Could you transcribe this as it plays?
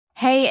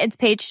Hey, it's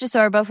Paige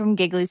DeSorbo from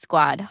Giggly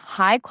Squad.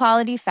 High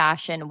quality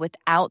fashion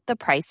without the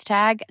price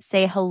tag.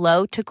 Say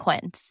hello to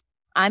Quince.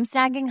 I'm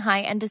snagging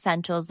high-end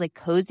essentials like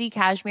cozy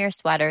cashmere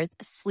sweaters,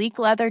 sleek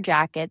leather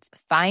jackets,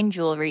 fine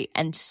jewelry,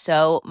 and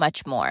so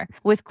much more.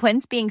 With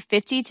Quince being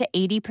 50 to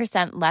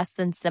 80% less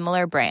than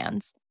similar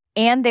brands.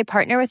 And they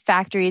partner with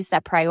factories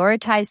that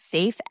prioritize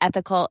safe,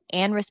 ethical,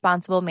 and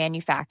responsible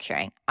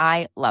manufacturing.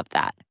 I love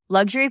that.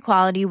 Luxury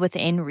quality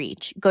within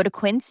reach. Go to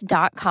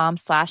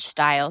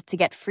quince.com/style to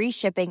get free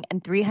shipping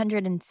and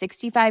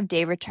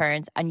 365-day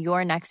returns on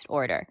your next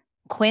order.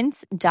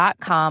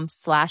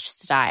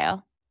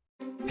 Quince.com/style.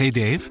 Hey,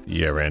 Dave.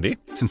 Yeah, Randy.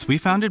 Since we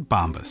founded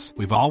Bombas,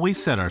 we've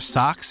always said our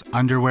socks,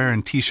 underwear,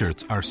 and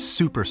T-shirts are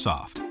super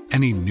soft.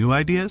 Any new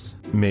ideas?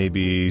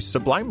 Maybe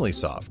sublimely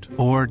soft.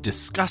 Or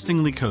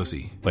disgustingly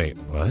cozy. Wait,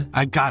 what?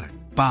 I got it.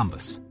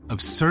 Bombas.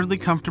 Absurdly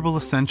comfortable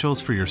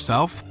essentials for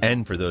yourself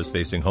and for those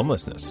facing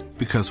homelessness.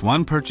 Because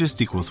one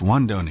purchased equals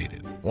one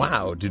donated.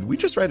 Wow, did we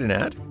just write an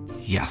ad?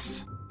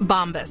 Yes.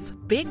 Bombas.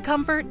 Big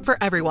comfort for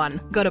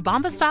everyone. Go to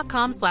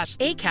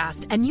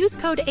bombas.com/ACAST and use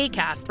code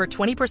ACAST for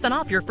 20%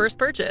 off your first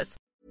purchase.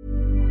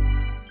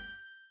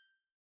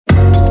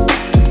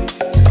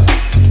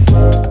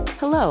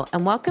 Hello,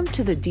 and welcome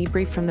to the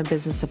Debrief from the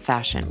Business of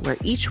Fashion, where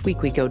each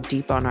week we go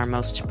deep on our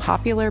most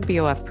popular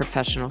BOF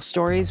professional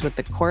stories with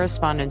the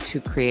correspondents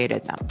who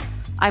created them.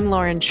 I'm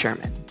Lauren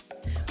Sherman.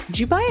 Would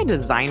you buy a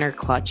designer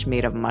clutch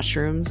made of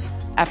mushrooms?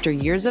 After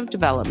years of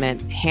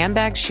development,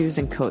 handbags, shoes,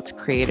 and coats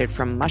created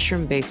from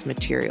mushroom-based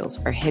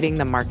materials are hitting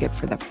the market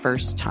for the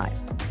first time.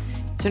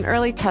 It's an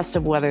early test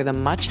of whether the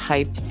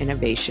much-hyped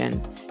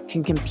innovation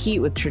can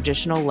compete with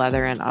traditional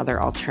leather and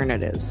other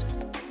alternatives.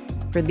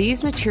 For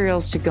these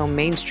materials to go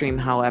mainstream,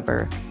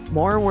 however,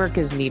 more work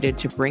is needed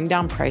to bring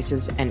down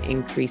prices and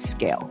increase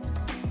scale.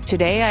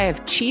 Today, I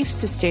have Chief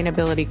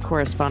Sustainability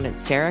Correspondent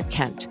Sarah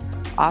Kent,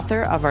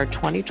 author of our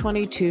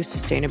 2022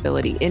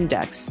 Sustainability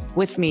Index,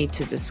 with me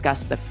to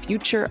discuss the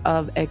future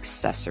of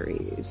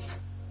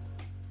accessories.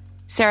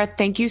 Sarah,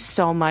 thank you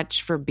so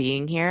much for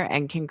being here,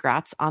 and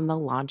congrats on the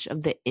launch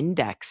of the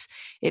Index.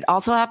 It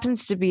also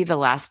happens to be the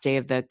last day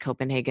of the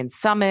Copenhagen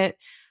Summit,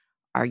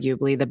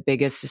 arguably the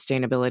biggest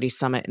sustainability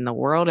summit in the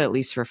world, at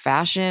least for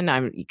fashion.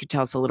 You could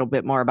tell us a little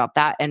bit more about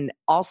that. And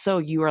also,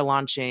 you are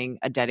launching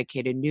a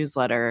dedicated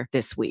newsletter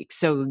this week.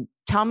 So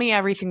tell me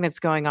everything that's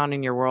going on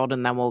in your world,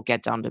 and then we'll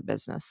get down to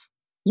business.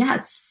 Yeah,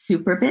 it's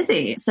super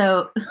busy.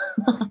 So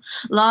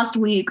last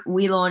week,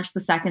 we launched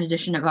the second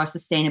edition of our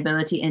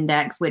Sustainability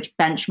Index, which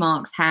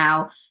benchmarks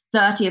how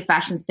 30 of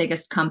fashion's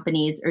biggest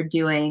companies are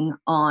doing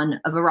on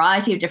a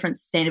variety of different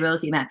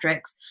sustainability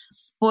metrics.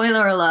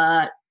 Spoiler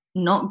alert,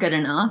 not good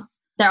enough.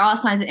 There are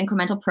signs of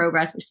incremental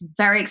progress, which is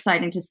very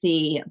exciting to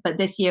see. But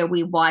this year,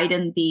 we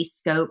widened the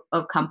scope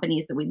of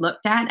companies that we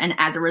looked at. And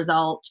as a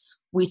result,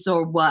 we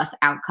saw worse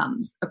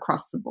outcomes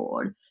across the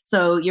board.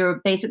 So you're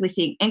basically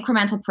seeing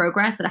incremental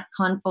progress at a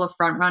handful of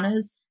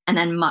frontrunners and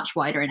then much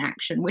wider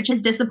inaction, which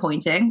is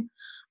disappointing.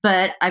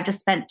 But I've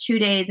just spent 2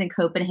 days in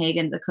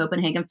Copenhagen, the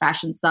Copenhagen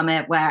Fashion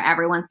Summit, where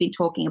everyone's been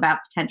talking about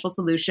potential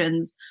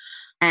solutions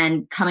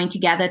and coming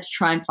together to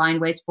try and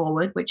find ways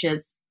forward, which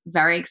is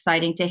very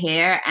exciting to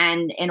hear.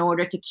 And in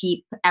order to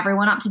keep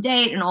everyone up to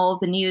date and all of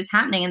the news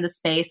happening in the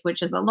space,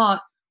 which is a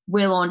lot,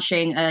 we're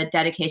launching a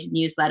dedicated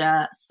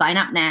newsletter. Sign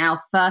up now.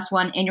 First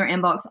one in your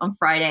inbox on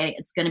Friday.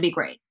 It's going to be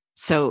great.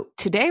 So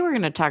today we're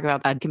going to talk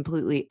about a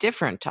completely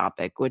different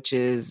topic, which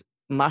is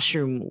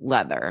mushroom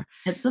leather.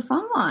 It's a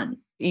fun one.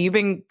 You've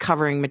been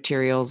covering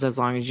materials as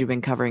long as you've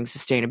been covering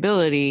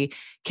sustainability.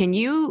 Can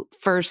you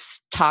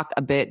first talk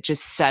a bit,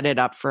 just set it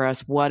up for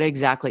us? What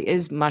exactly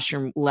is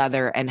mushroom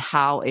leather and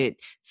how it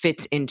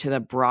fits into the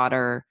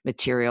broader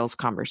materials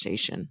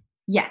conversation?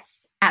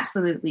 Yes,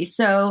 absolutely.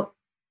 So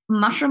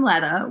mushroom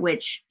leather,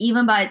 which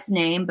even by its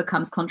name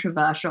becomes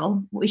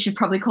controversial, we should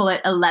probably call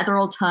it a leather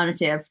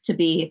alternative to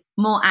be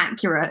more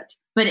accurate.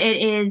 But it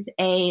is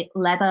a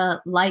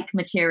leather-like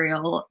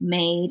material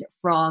made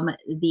from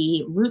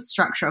the root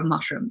structure of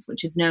mushrooms,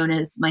 which is known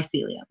as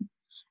mycelium.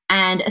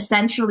 And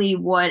essentially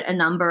what a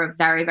number of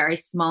very, very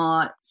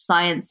smart,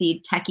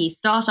 sciencey, techie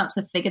startups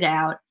have figured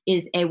out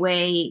is a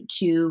way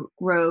to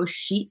grow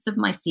sheets of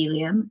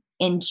mycelium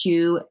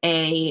into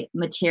a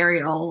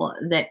material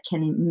that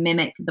can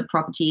mimic the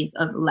properties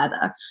of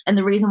leather. And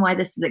the reason why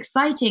this is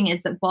exciting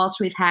is that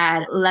whilst we've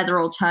had leather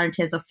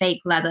alternatives or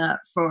fake leather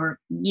for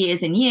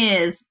years and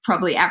years,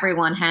 probably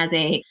everyone has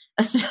a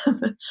sort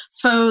of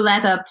faux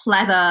leather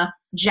pleather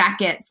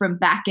jacket from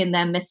back in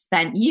their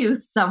misspent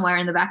youth somewhere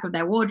in the back of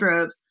their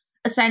wardrobes.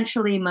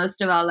 Essentially,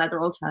 most of our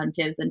leather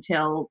alternatives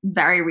until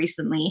very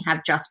recently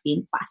have just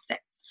been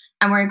plastic.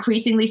 And we're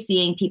increasingly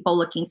seeing people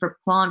looking for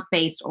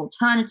plant-based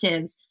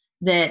alternatives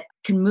that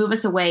can move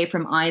us away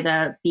from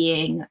either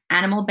being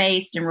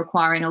animal-based and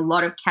requiring a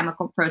lot of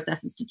chemical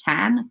processes to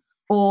tan,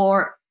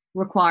 or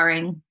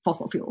requiring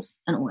fossil fuels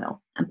and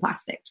oil and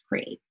plastic to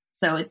create.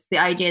 So it's the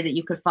idea that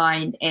you could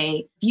find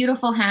a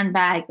beautiful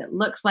handbag that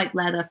looks like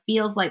leather,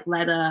 feels like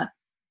leather,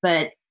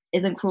 but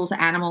isn't cruel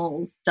to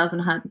animals, doesn't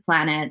hurt the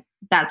planet.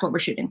 That's what we're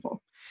shooting for.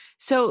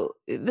 So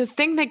the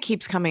thing that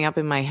keeps coming up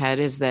in my head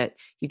is that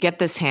you get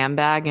this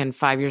handbag and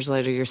 5 years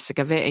later you're sick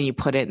of it and you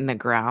put it in the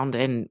ground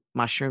and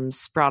mushrooms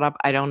sprout up.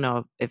 I don't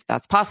know if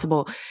that's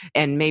possible,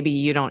 and maybe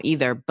you don't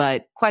either.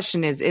 But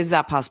question is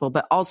that possible?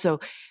 But also,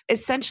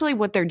 essentially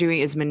what they're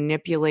doing is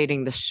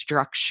manipulating the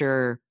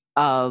structure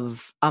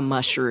of a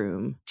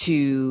mushroom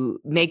to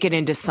make it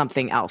into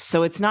something else.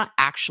 So it's not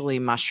actually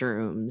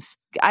mushrooms.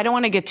 I don't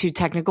want to get too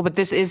technical, but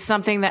this is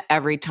something that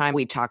every time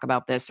we talk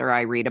about this or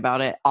I read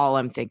about it, all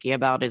I'm thinking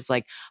about is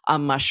like a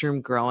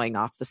mushroom growing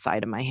off the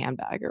side of my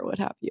handbag or what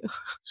have you.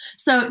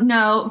 So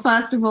no,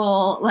 first of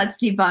all, let's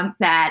debunk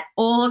that.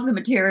 All of the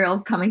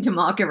materials coming to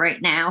market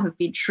right now have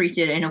been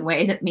treated in a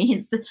way that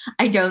means that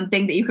I don't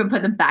think that you can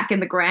put them back in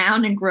the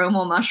ground and grow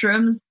more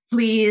mushrooms.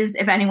 Please,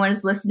 if anyone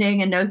is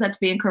listening and knows that to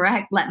be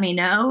incorrect, let me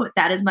know.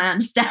 That is my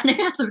understanding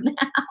as of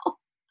now.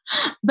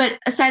 But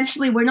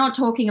essentially, we're not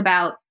talking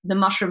about the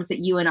mushrooms that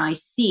you and I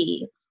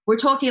see. We're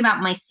talking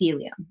about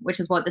mycelium, which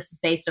is what this is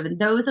based on.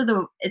 And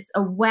it's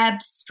a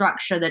webbed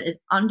structure that is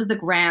under the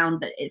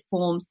ground, that it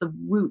forms the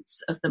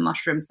roots of the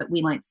mushrooms that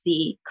we might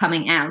see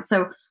coming out.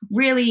 So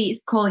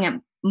really calling it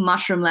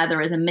mushroom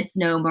leather is a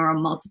misnomer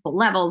on multiple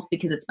levels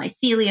because it's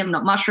mycelium,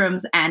 not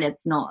mushrooms, and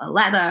it's not a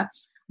leather.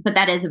 But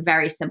that is a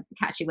very simple,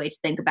 catchy way to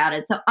think about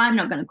it. So I'm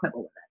not going to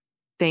quibble with it.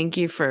 Thank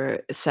you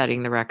for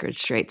setting the record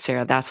straight,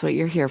 Sarah. That's what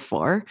you're here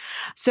for.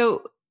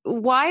 So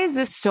why is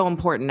this so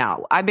important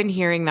now? I've been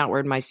hearing that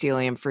word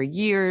mycelium for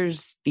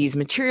years. These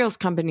materials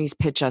companies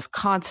pitch us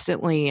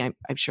constantly.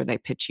 I'm sure they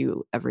pitch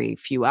you every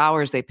few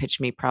hours. They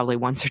pitch me probably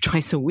once or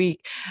twice a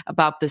week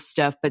about this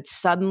stuff. But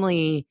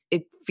suddenly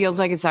it feels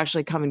like it's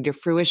actually coming to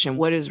fruition.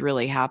 What is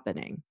really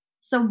happening?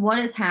 So what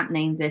is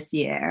happening this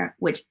year,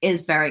 which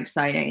is very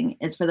exciting,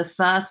 is for the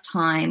first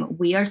time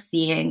we are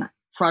seeing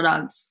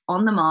products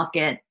on the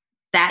market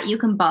that you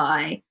can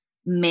buy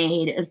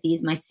made of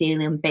these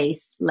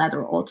mycelium-based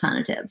leather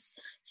alternatives.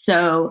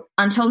 So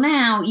until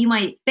now, you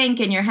might think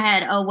in your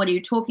head, oh, what are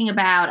you talking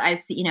about? I've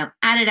seen,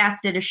 Adidas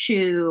did a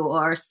shoe,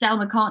 or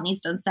Stella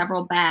McCartney's done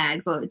several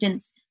bags, or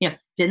didn't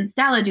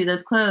Stella do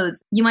those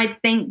clothes? You might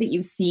think that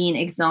you've seen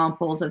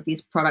examples of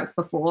these products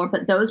before,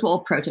 but those were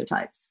all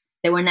prototypes.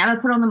 They were never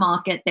put on the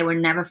market. They were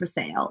never for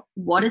sale.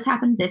 What has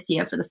happened this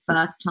year for the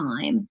first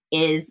time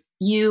is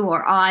you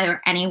or I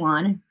or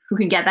anyone who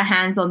can get their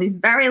hands on these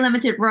very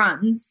limited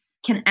runs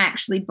can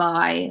actually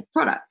buy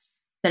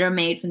products that are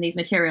made from these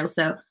materials.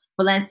 So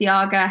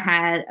Balenciaga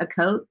had a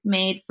coat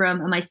made from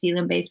a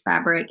mycelium-based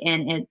fabric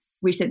in its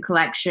recent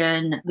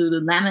collection.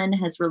 Lululemon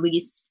has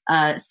released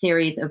a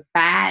series of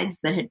bags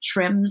that had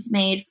trims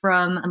made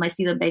from a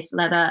mycelium-based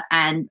leather.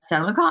 And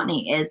Stella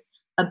McCartney is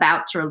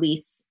about to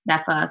release their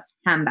first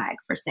handbag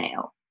for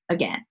sale,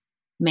 again,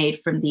 made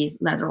from these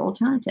leather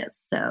alternatives.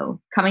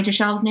 So coming to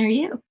shelves near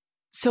you.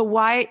 So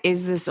why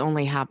is this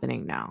only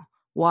happening now?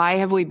 Why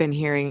have we been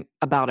hearing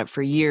about it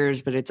for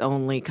years, but it's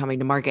only coming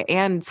to market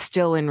and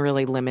still in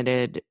really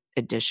limited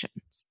editions?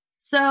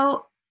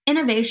 So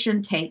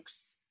innovation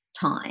takes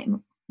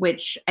time,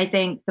 which I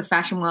think the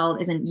fashion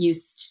world isn't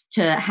used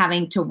to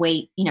having to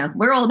wait.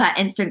 We're all about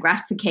instant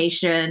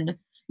gratification.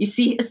 You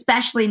see,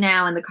 especially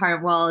now in the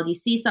current world, you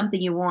see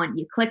something you want,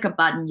 you click a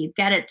button, you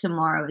get it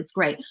tomorrow, it's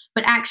great.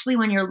 But actually,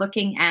 when you're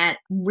looking at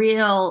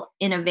real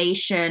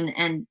innovation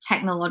and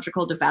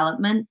technological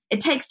development,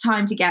 it takes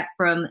time to get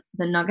from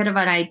the nugget of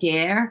an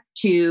idea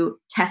to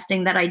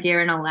testing that idea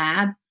in a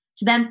lab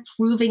to then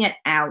proving it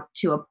out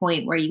to a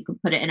point where you can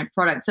put it in a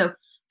product. So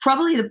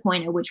probably the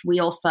point at which we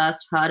all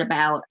first heard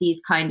about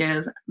these kind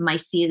of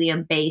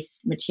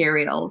mycelium-based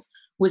materials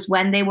was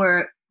when they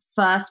were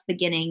first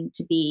beginning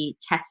to be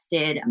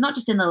tested, not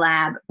just in the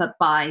lab, but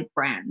by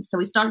brands. So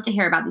we started to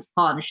hear about these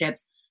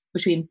partnerships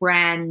between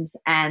brands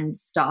and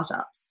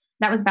startups.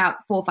 That was about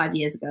 4 or 5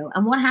 years ago.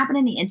 And what happened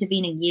in the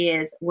intervening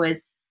years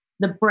was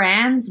the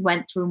brands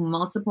went through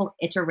multiple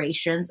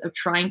iterations of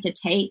trying to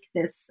take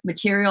this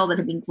material that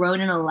had been grown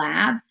in a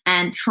lab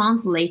and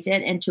translate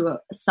it into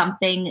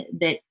something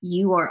that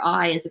you or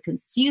I as a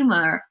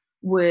consumer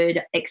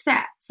would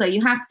accept. So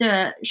you have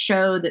to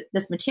show that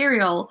this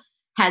material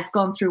has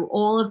gone through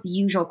all of the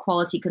usual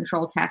quality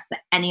control tests that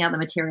any other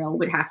material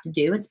would have to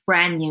do. It's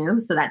brand new,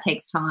 so that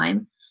takes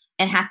time.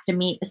 It has to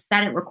meet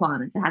aesthetic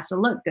requirements. It has to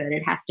look good.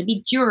 It has to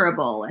be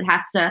durable. It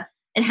has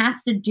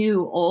to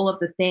do all of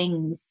the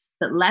things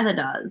that leather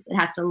does. It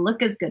has to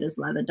look as good as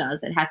leather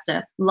does. It has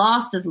to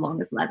last as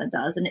long as leather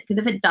does. And because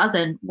if it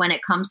doesn't, when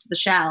it comes to the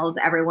shelves,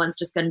 everyone's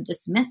just going to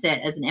dismiss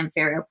it as an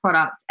inferior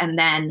product. And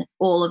then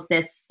all of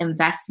this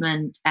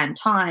investment and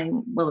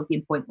time will have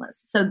been pointless.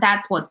 So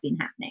that's what's been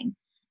happening.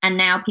 And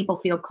now people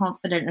feel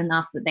confident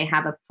enough that they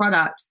have a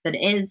product that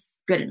is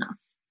good enough.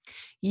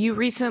 You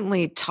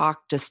recently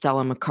talked to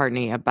Stella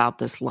McCartney about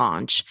this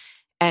launch,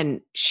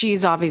 and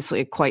she's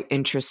obviously a quite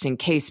interesting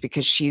case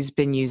because she's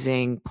been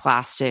using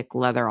plastic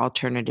leather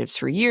alternatives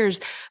for years,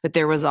 but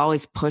there was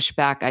always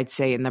pushback, I'd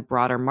say, in the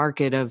broader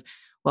market of,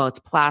 well, it's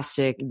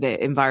plastic,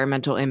 the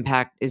environmental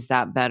impact, is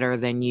that better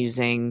than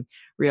using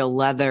real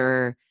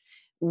leather?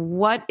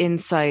 what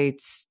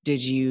insights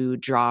did you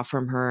draw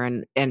from her,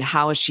 and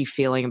how is she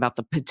feeling about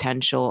the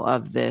potential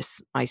of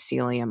this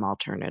mycelium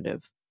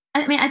alternative?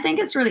 I mean, I think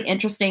it's really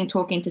interesting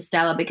talking to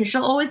Stella because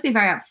she'll always be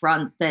very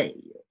upfront that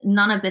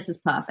none of this is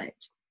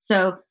perfect.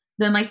 So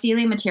the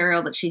mycelium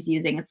material that she's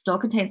using, it still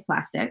contains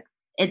plastic.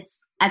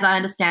 It's, as I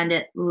understand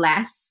it,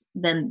 less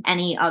than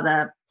any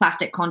other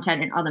plastic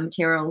content in other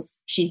materials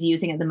she's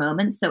using at the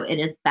moment. So it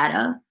is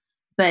better,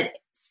 but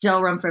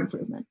still room for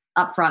improvement.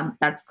 Upfront,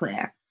 that's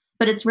clear.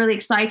 But it's really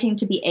exciting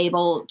to be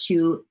able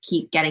to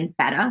keep getting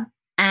better.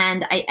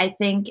 And I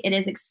think it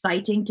is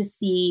exciting to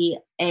see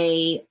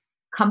a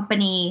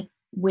company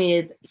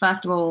with,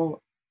 first of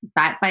all,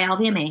 backed by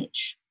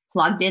LVMH,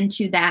 plugged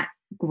into that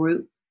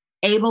group,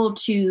 able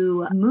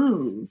to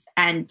move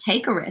and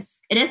take a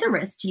risk. It is a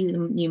risk to use a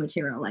new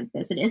material like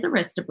this. It is a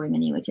risk to bring a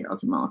new material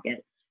to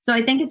market. So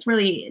I think it's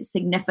really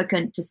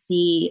significant to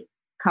see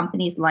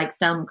companies like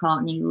Stella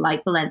McCartney,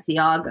 like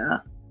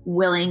Balenciaga,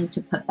 willing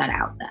to put that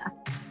out there.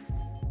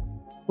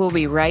 We'll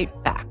be right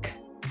back.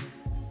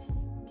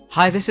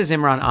 Hi, this is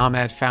Imran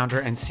Ahmed, founder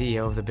and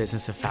CEO of the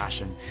Business of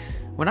Fashion.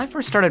 When I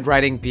first started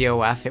writing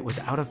BOF, it was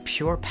out of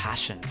pure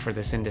passion for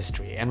this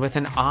industry and with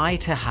an eye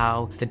to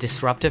how the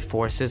disruptive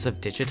forces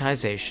of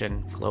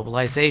digitization,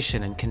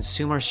 globalization, and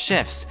consumer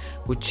shifts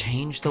would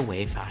change the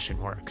way fashion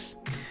works.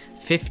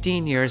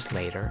 15 years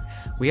later,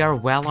 we are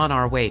well on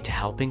our way to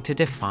helping to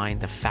define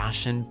the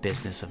fashion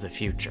business of the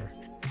future.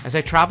 As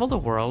I travel the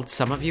world,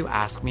 some of you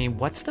ask me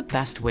what's the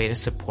best way to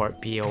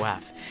support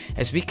BOF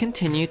as we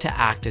continue to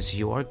act as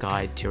your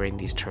guide during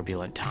these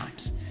turbulent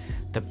times.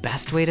 The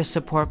best way to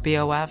support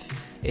BOF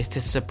is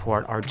to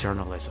support our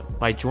journalism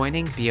by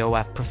joining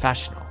BOF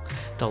Professional,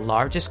 the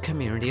largest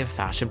community of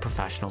fashion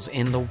professionals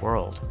in the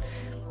world.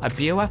 A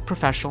BOF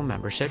Professional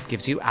membership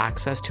gives you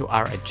access to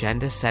our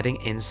agenda-setting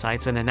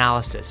insights and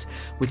analysis,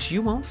 which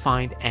you won't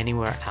find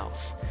anywhere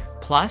else.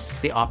 Plus,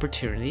 the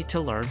opportunity to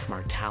learn from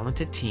our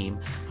talented team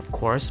of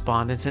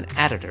correspondents and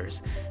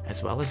editors,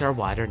 as well as our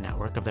wider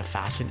network of the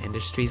fashion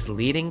industry's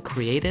leading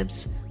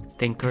creatives,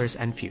 thinkers,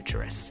 and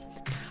futurists.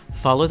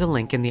 Follow the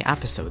link in the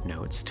episode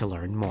notes to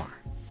learn more.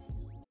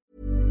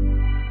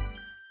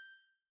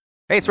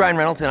 Hey, it's Ryan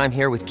Reynolds, and I'm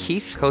here with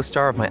Keith,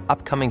 co-star of my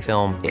upcoming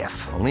film,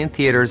 If, only in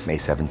theaters May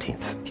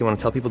 17th. Do you want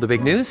to tell people the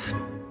big news?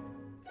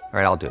 All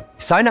right, I'll do it.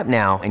 Sign up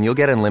now and you'll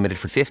get unlimited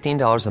for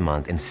 $15 a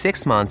month and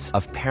 6 months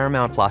of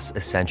Paramount Plus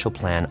Essential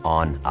Plan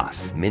on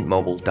us.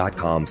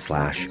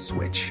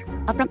 MintMobile.com/switch.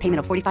 Upfront payment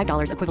of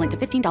 $45 equivalent to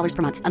 $15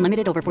 per month.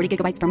 Unlimited over 40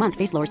 gigabytes per month.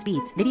 Face lower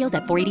speeds. Videos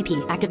at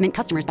 480p. Active Mint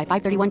customers by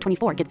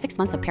 531.24 get 6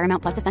 months of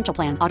Paramount Plus Essential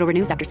Plan. Auto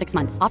renews after 6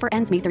 months. Offer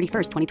ends May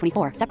 31st,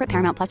 2024. Separate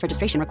Paramount Plus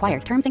registration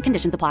required. Terms and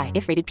conditions apply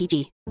if rated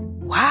PG.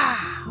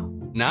 Wow.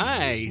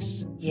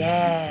 Nice.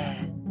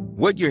 Yeah.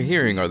 What you're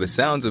hearing are the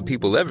sounds of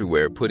people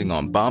everywhere putting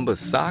on Bombas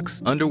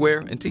socks, underwear,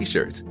 and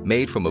T-shirts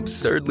made from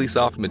absurdly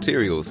soft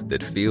materials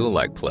that feel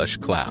like plush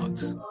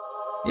clouds.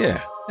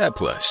 Yeah, that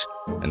plush.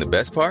 And the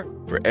best part?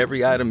 For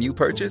every item you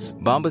purchase,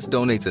 Bombas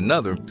donates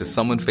another to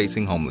someone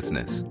facing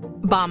homelessness.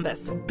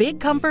 Bombas. Big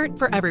comfort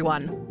for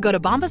everyone. Go to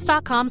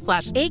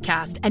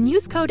bombas.com/ACAST and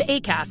use code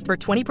ACAST for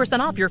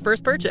 20% off your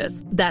first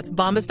purchase. That's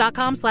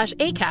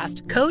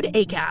bombas.com/ACAST. Code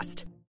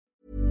ACAST.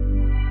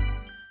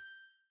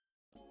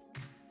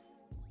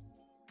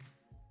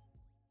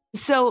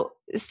 So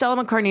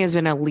Stella McCartney has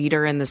been a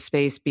leader in the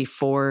space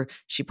before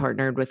she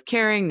partnered with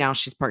Kering. Now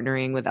she's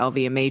partnering with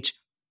LVMH.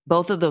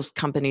 Both of those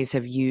companies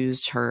have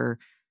used her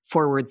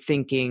forward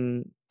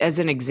thinking as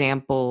an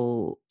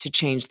example to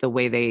change the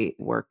way they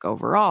work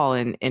overall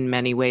in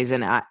many ways.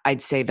 And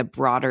I'd say the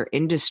broader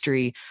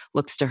industry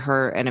looks to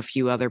her and a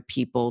few other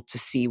people to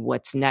see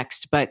what's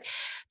next. But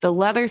the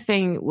leather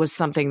thing was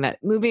something that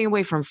moving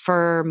away from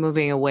fur,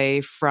 moving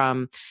away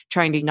from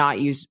trying to not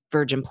use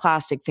virgin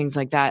plastic, things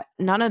like that,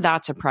 none of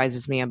that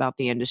surprises me about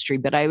the industry.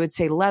 But I would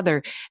say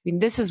leather, I mean,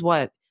 this is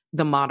what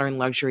the modern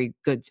luxury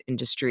goods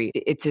industry,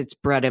 it's its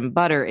bread and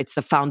butter. It's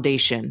the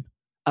foundation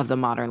of the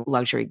modern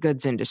luxury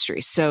goods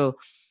industry. So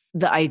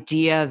the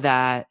idea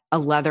that a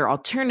leather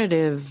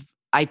alternative,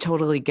 I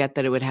totally get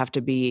that it would have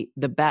to be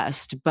the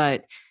best,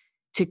 but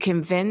to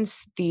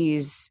convince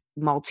these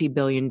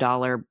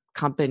multi-billion-dollar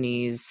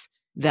companies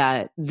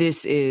that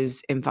this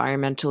is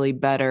environmentally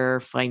better,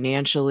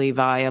 financially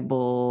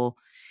viable,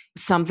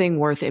 something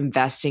worth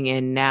investing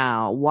in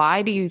now,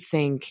 why do you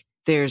think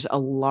there's a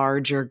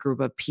larger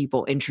group of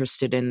people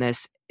interested in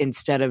this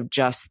instead of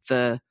just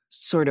the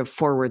sort of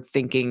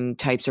forward-thinking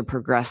types or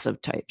progressive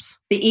types?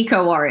 The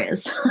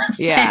eco-warriors.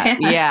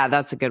 Yeah,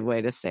 that's a good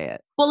way to say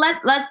it. Well,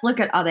 let's look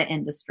at other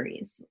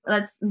industries.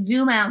 Let's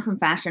zoom out from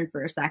fashion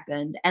for a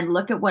second and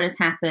look at what has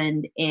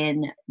happened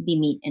in the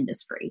meat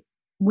industry.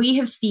 We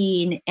have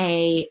seen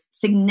a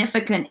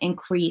significant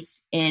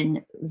increase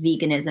in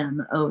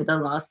veganism over the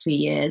last 2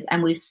 years,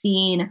 and we've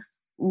seen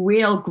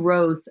real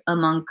growth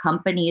among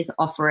companies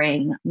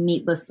offering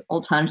meatless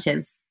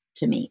alternatives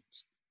to meat.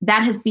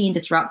 That has been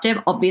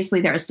disruptive. Obviously,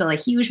 there is still a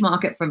huge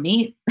market for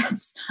meat.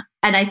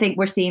 And I think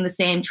we're seeing the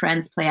same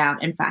trends play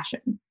out in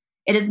fashion.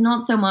 It is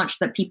not so much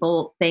that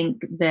people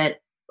think that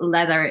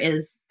leather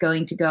is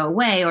going to go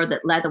away or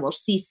that leather will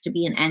cease to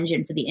be an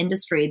engine for the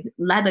industry.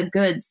 Leather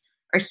goods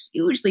are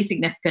hugely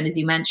significant, as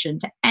you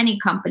mentioned, to any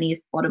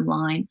company's bottom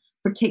line,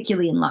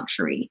 particularly in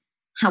luxury.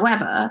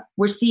 However,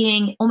 we're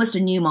seeing almost a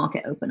new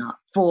market open up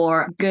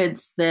for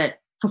goods that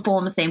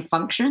perform the same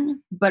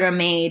function, but are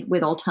made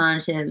with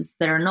alternatives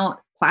that are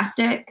not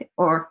plastic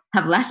or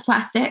have less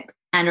plastic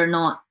and are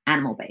not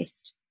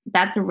animal-based.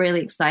 That's a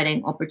really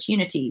exciting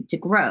opportunity to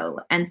grow.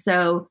 And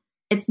so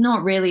it's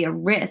not really a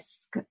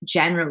risk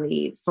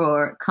generally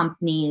for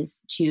companies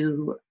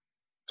to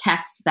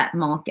test that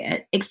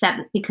market,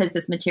 except because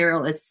this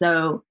material is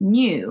so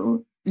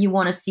new, you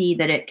want to see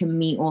that it can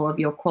meet all of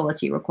your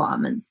quality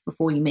requirements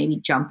before you maybe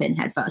jump in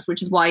head first,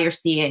 which is why you're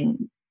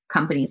seeing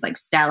companies like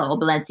Stella or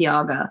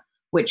Balenciaga,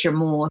 which are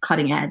more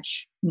cutting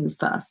edge, move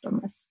first on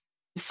this.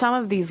 Some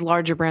of these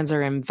larger brands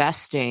are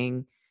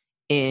investing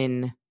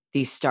in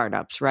these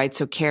startups, right?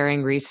 So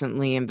Kering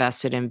recently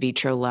invested in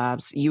Vitro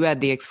Labs. You had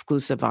the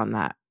exclusive on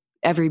that.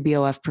 Every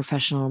BOF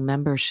professional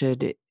member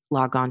should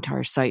log on to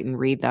our site and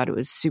read that. It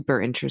was super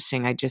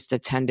interesting. I just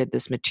attended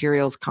this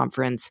materials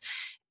conference,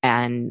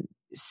 and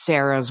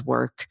Sarah's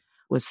work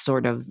was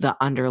sort of the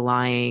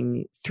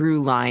underlying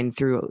through line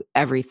through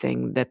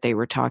everything that they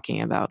were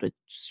talking about.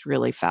 It's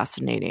really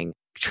fascinating.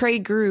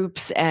 Trade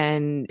groups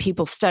and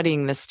people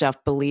studying this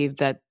stuff believe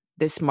that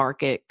this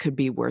market could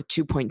be worth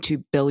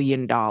 $2.2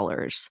 billion,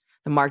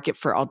 the market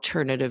for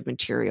alternative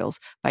materials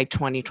by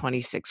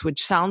 2026,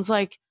 which sounds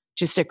like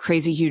just a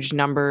crazy huge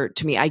number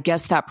to me. I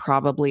guess that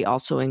probably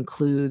also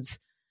includes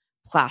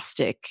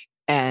plastic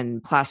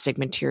and plastic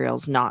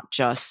materials, not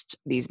just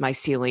these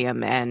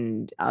mycelium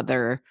and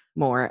other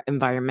more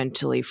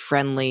environmentally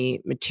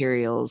friendly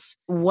materials.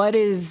 What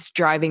is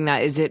driving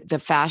that? Is it the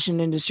fashion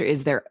industry?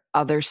 Is there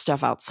other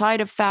stuff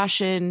outside of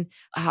fashion?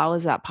 How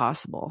is that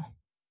possible?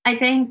 I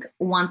think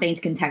one thing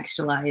to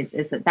contextualize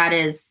is that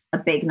is a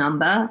big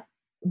number,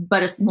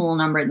 but a small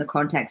number in the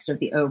context of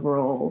the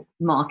overall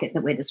market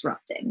that we're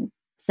disrupting.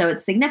 So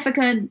it's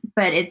significant,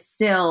 but it's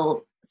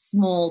still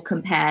small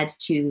compared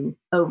to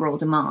overall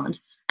demand.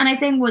 And I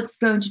think what's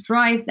going to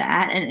drive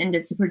that, and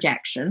it's a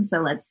projection, so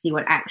let's see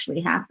what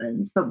actually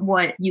happens. But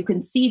what you can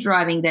see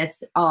driving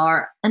this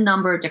are a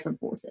number of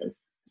different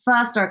forces.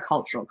 First are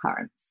cultural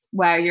currents,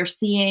 where you're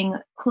seeing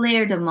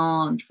clear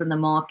demand from the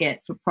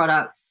market for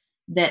products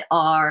that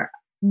are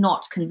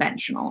not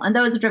conventional. And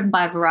those are driven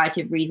by a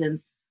variety of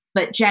reasons.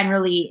 But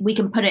generally, we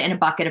can put it in a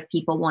bucket of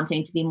people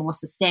wanting to be more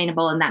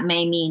sustainable. And that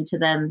may mean to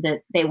them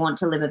that they want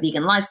to live a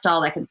vegan lifestyle.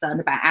 They're concerned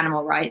about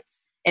animal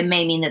rights. It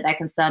may mean that they're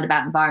concerned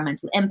about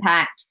environmental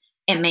impact.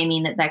 It may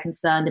mean that they're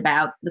concerned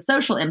about the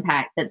social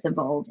impact that's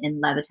involved in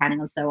leather tanning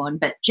and so on.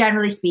 But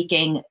generally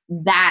speaking,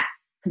 that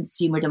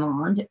consumer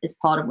demand is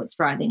part of what's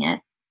driving it.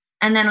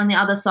 And then on the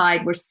other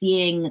side, we're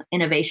seeing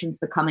innovations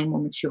becoming more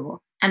mature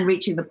and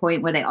reaching the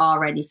point where they are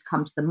ready to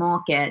come to the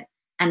market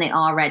and they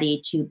are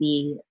ready to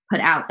be put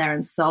out there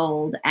and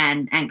sold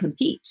and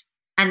compete.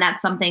 And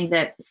that's something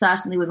that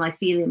certainly with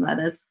mycelium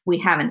leathers, we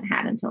haven't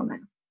had until now.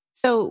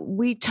 So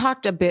we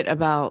talked a bit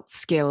about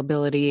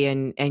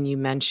scalability and you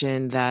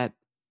mentioned that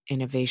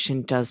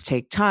innovation does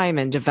take time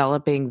and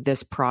developing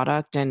this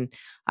product. And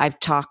I've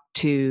talked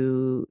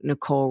to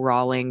Nicole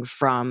Rawling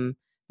from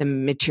the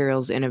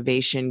Materials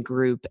Innovation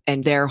Group,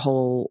 and their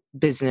whole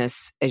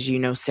business, as you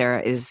know,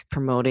 Sarah, is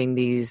promoting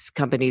these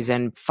companies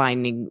and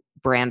finding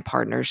brand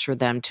partners for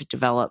them to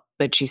develop.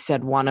 But she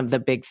said one of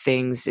the big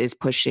things is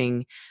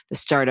pushing the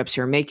startups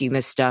who are making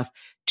this stuff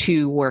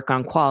to work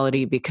on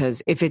quality,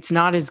 because if it's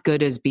not as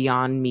good as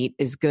Beyond Meat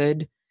is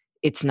good,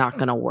 it's not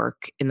going to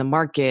work in the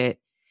market.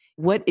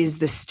 What is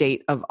the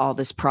state of all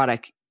this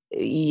product?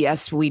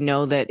 Yes, we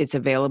know that it's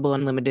available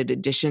in limited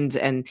editions,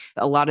 and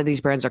a lot of these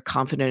brands are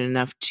confident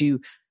enough to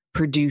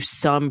produce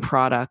some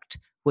product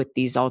with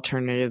these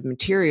alternative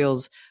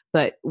materials.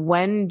 But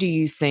when do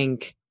you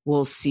think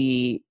we'll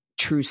see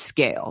true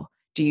scale?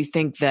 Do you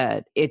think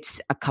that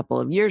it's a couple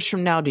of years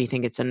from now? Do you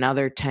think it's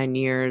another 10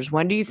 years?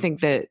 When do you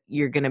think that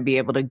you're going to be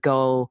able to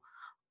go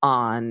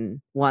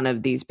on one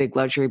of these big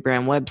luxury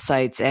brand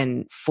websites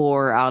and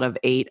 4 out of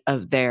 8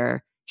 of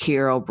their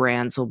hero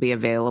brands will be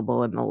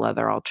available in the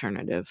leather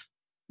alternative?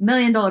 $1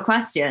 million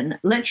question,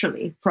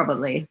 literally,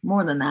 probably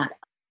more than that.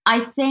 I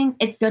think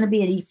it's going to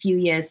be a few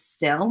years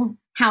still.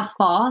 How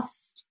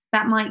fast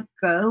that might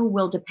go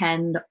will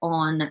depend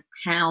on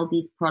how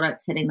these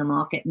products hitting the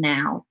market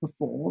now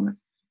perform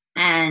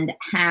and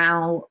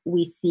how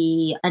we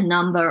see a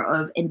number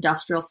of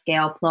industrial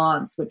scale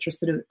plants, which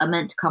are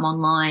meant to come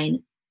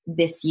online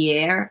this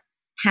year,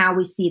 how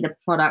we see the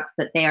product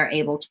that they are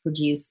able to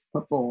produce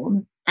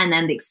perform, and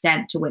then the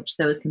extent to which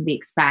those can be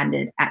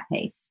expanded at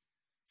pace.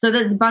 So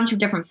there's a bunch of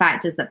different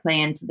factors that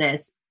play into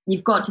this.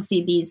 You've got to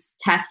see these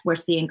tests we're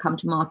seeing come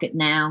to market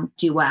now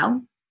do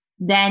well.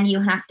 Then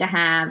you have to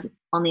have,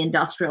 on the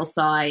industrial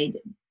side,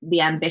 the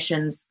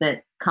ambitions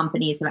that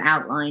companies have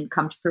outlined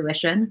come to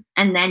fruition.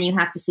 And then you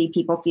have to see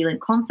people feeling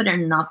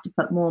confident enough to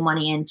put more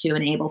money in to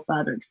enable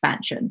further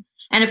expansion.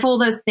 And if all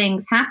those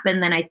things happen,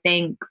 then I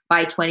think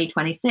by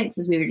 2026,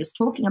 as we were just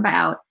talking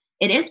about,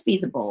 it is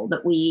feasible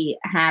that we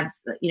have,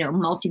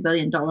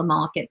 multi-billion-dollar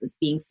market that's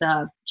being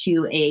served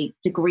to a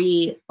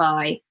degree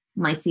by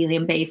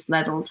mycelium-based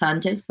leather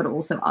alternatives, but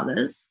also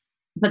others.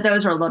 But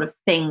those are a lot of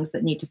things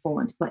that need to fall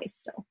into place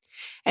still.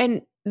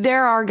 And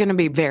there are going to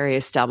be very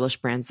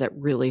established brands that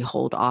really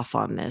hold off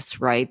on this,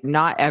 right?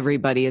 Not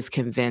everybody is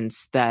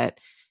convinced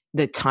that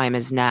the time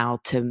is now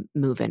to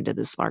move into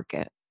this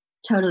market.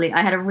 Totally.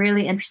 I had a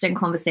really interesting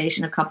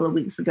conversation a couple of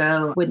weeks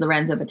ago with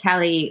Lorenzo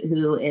Bertelli,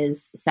 who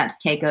is set to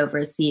take over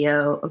as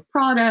CEO of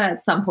Prada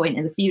at some point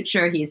in the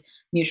future. He's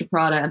Miuccia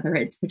Prada and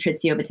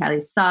Patrizio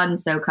Bertelli's son,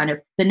 so kind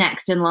of the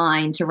next in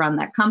line to run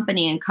that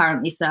company, and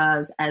currently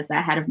serves as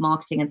the head of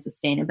marketing and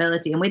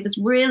sustainability. And we had this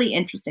really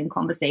interesting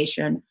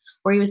conversation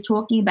where he was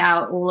talking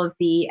about all of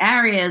the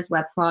areas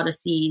where Prada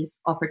sees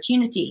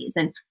opportunities,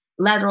 and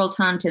leather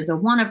alternatives are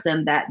one of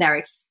them, that they're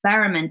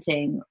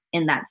experimenting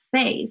in that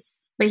space.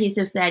 But he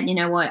sort of said, you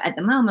know what, at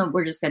the moment,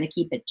 we're just going to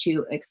keep it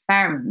to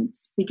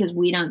experiments because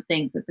we don't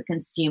think that the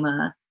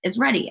consumer is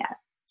ready yet.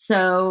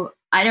 So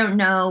I don't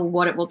know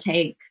what it will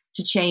take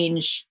to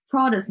change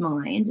Prada's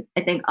mind.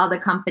 I think other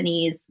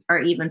companies are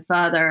even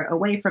further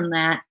away from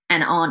that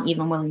and aren't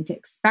even willing to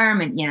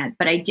experiment yet.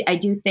 But I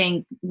do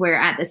think we're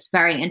at this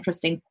very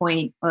interesting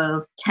point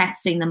of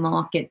testing the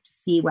market to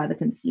see where the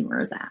consumer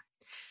is at.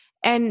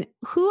 And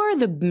who are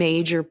the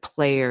major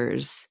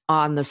players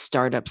on the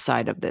startup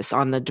side of this,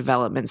 on the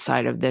development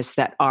side of this,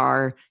 that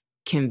are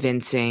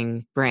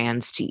convincing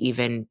brands to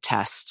even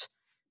test?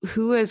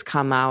 Who has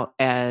come out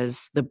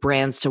as the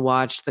brands to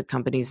watch, the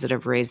companies that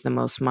have raised the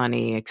most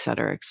money, et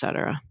cetera, et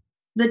cetera?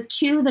 The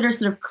two that are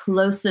sort of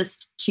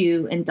closest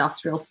to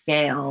industrial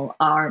scale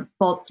are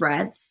Bolt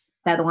Threads.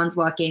 They're the ones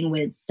working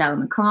with Stella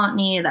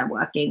McCartney, they're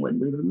working with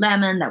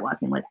Lululemon, they're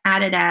working with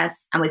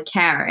Adidas and with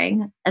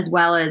Kering, as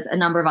well as a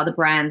number of other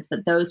brands.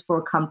 But those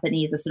four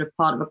companies are sort of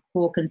part of a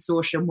core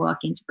consortium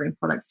working to bring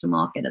products to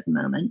market at the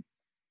moment.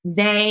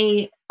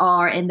 They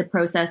are in the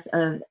process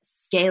of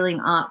scaling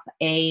up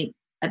I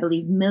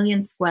believe, 1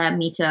 million square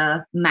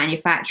meter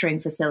manufacturing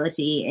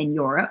facility in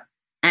Europe.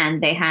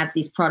 And they have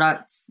these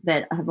products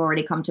that have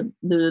already come to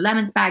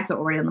Lululemon's bags, are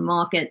already on the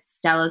market.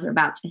 Stella's are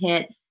about to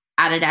hit.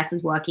 Adidas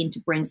is working to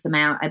bring some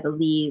out, I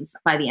believe,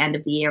 by the end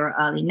of the year or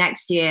early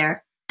next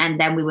year. And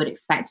then we would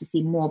expect to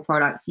see more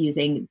products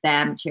using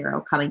their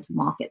material coming to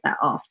market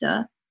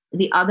thereafter.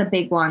 The other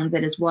big one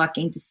that is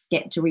working to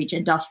get to reach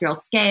industrial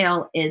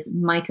scale is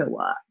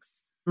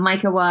MycoWorks.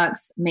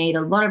 MycoWorks made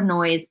a lot of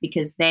noise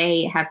because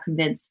they have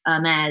convinced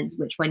Hermes,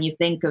 which when you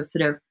think of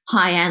sort of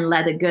high-end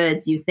leather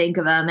goods, you think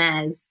of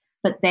Hermes.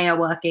 But they are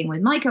working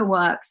with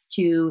MycoWorks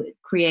to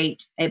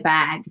create a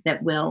bag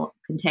that will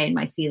contain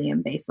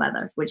mycelium-based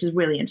leather, which is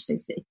really interesting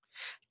to see.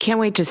 Can't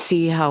wait to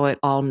see how it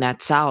all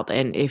nets out.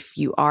 And if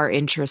you are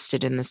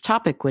interested in this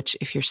topic, which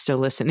if you're still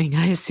listening,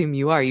 I assume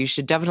you are, you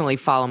should definitely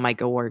follow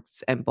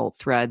MycoWorks and Bolt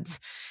Threads.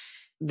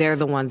 They're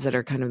the ones that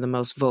are kind of the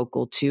most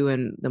vocal too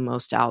and the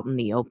most out in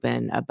the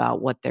open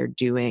about what they're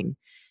doing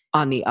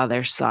on the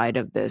other side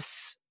of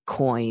this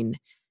coin.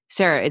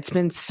 Sarah, it's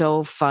been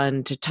so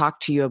fun to talk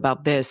to you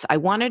about this. I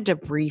wanted to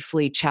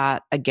briefly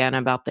chat again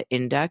about the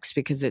index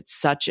because it's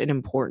such an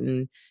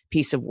important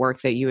piece of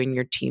work that you and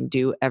your team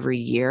do every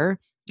year.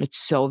 It's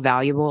so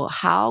valuable.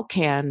 How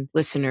can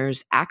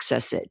listeners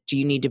access it? Do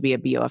you need to be a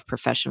BOF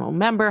professional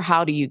member?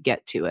 How do you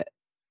get to it?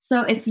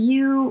 So if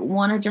you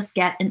want to just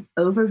get an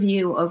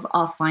overview of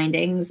our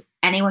findings,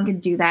 anyone can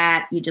do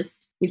that. You have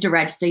to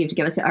register, you have to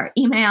give us our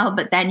email,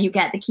 but then you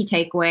get the key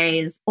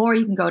takeaways, or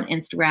you can go on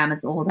Instagram.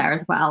 It's all there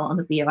as well on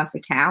the BOF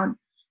account.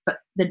 But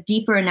the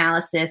deeper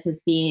analysis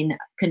has been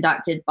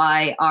conducted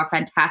by our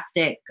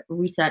fantastic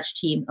research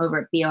team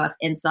over at BOF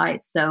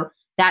Insights. So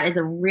that is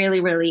a really,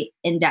 really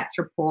in-depth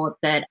report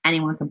that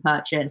anyone can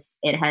purchase.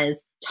 It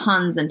has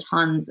tons and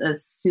tons of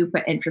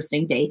super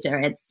interesting data.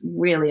 It's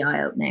really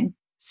eye-opening.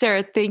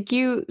 Sarah, thank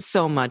you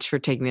so much for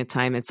taking the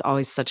time. It's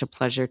always such a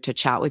pleasure to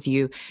chat with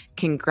you.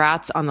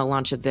 Congrats on the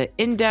launch of the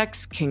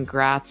index.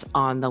 Congrats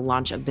on the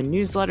launch of the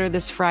newsletter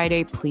this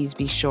Friday. Please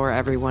be sure,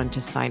 everyone, to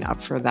sign up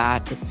for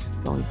that. It's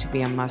going to be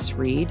a must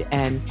read.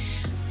 And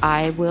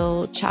I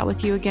will chat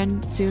with you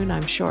again soon,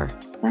 I'm sure.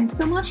 Thanks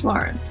so much,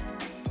 Lauren.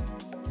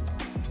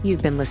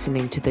 You've been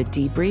listening to The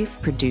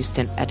Debrief, produced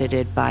and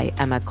edited by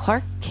Emma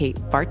Clark, Kate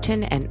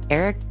Barton, and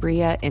Eric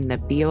Bria in the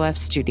BOF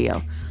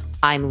studio.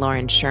 I'm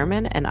Lauren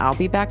Sherman, and I'll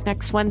be back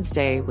next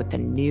Wednesday with a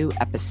new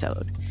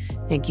episode.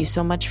 Thank you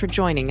so much for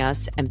joining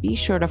us, and be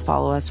sure to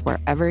follow us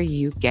wherever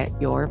you get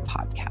your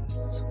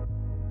podcasts.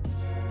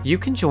 You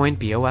can join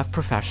BOF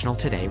Professional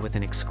today with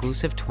an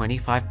exclusive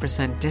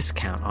 25%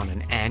 discount on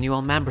an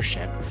annual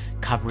membership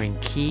covering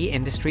key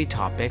industry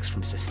topics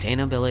from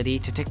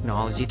sustainability to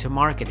technology to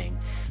marketing,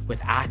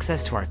 with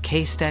access to our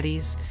case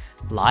studies,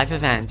 live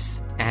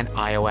events, and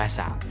iOS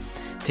app.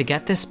 To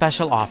get this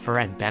special offer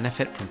and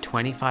benefit from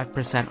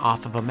 25%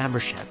 off of a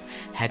membership,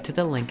 head to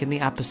the link in the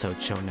episode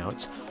show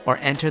notes or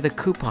enter the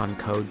coupon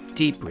code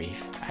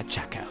DEBRIEF at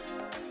checkout.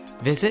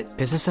 Visit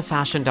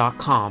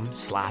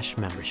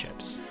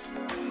businessofashion.com/memberships.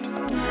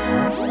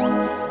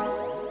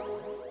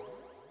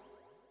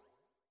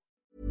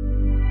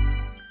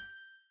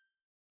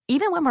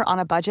 Even when we're on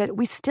a budget,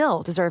 we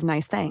still deserve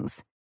nice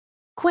things.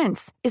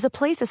 Quince is a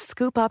place to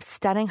scoop up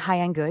stunning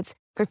high-end goods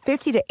for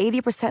 50 to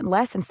 80%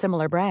 less than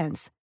similar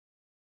brands.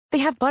 They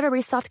have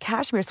buttery soft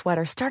cashmere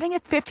sweaters starting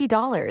at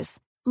 $50,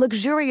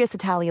 luxurious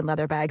Italian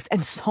leather bags,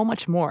 and so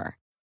much more.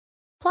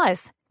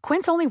 Plus,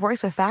 Quince only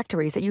works with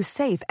factories that use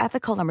safe,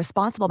 ethical, and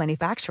responsible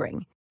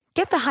manufacturing.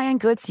 Get the high-end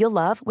goods you'll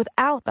love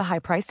without the high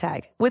price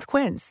tag with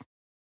Quince.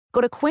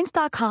 Go to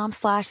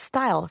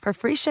quince.com/style for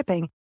free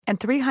shipping and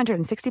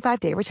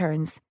 365-day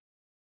returns.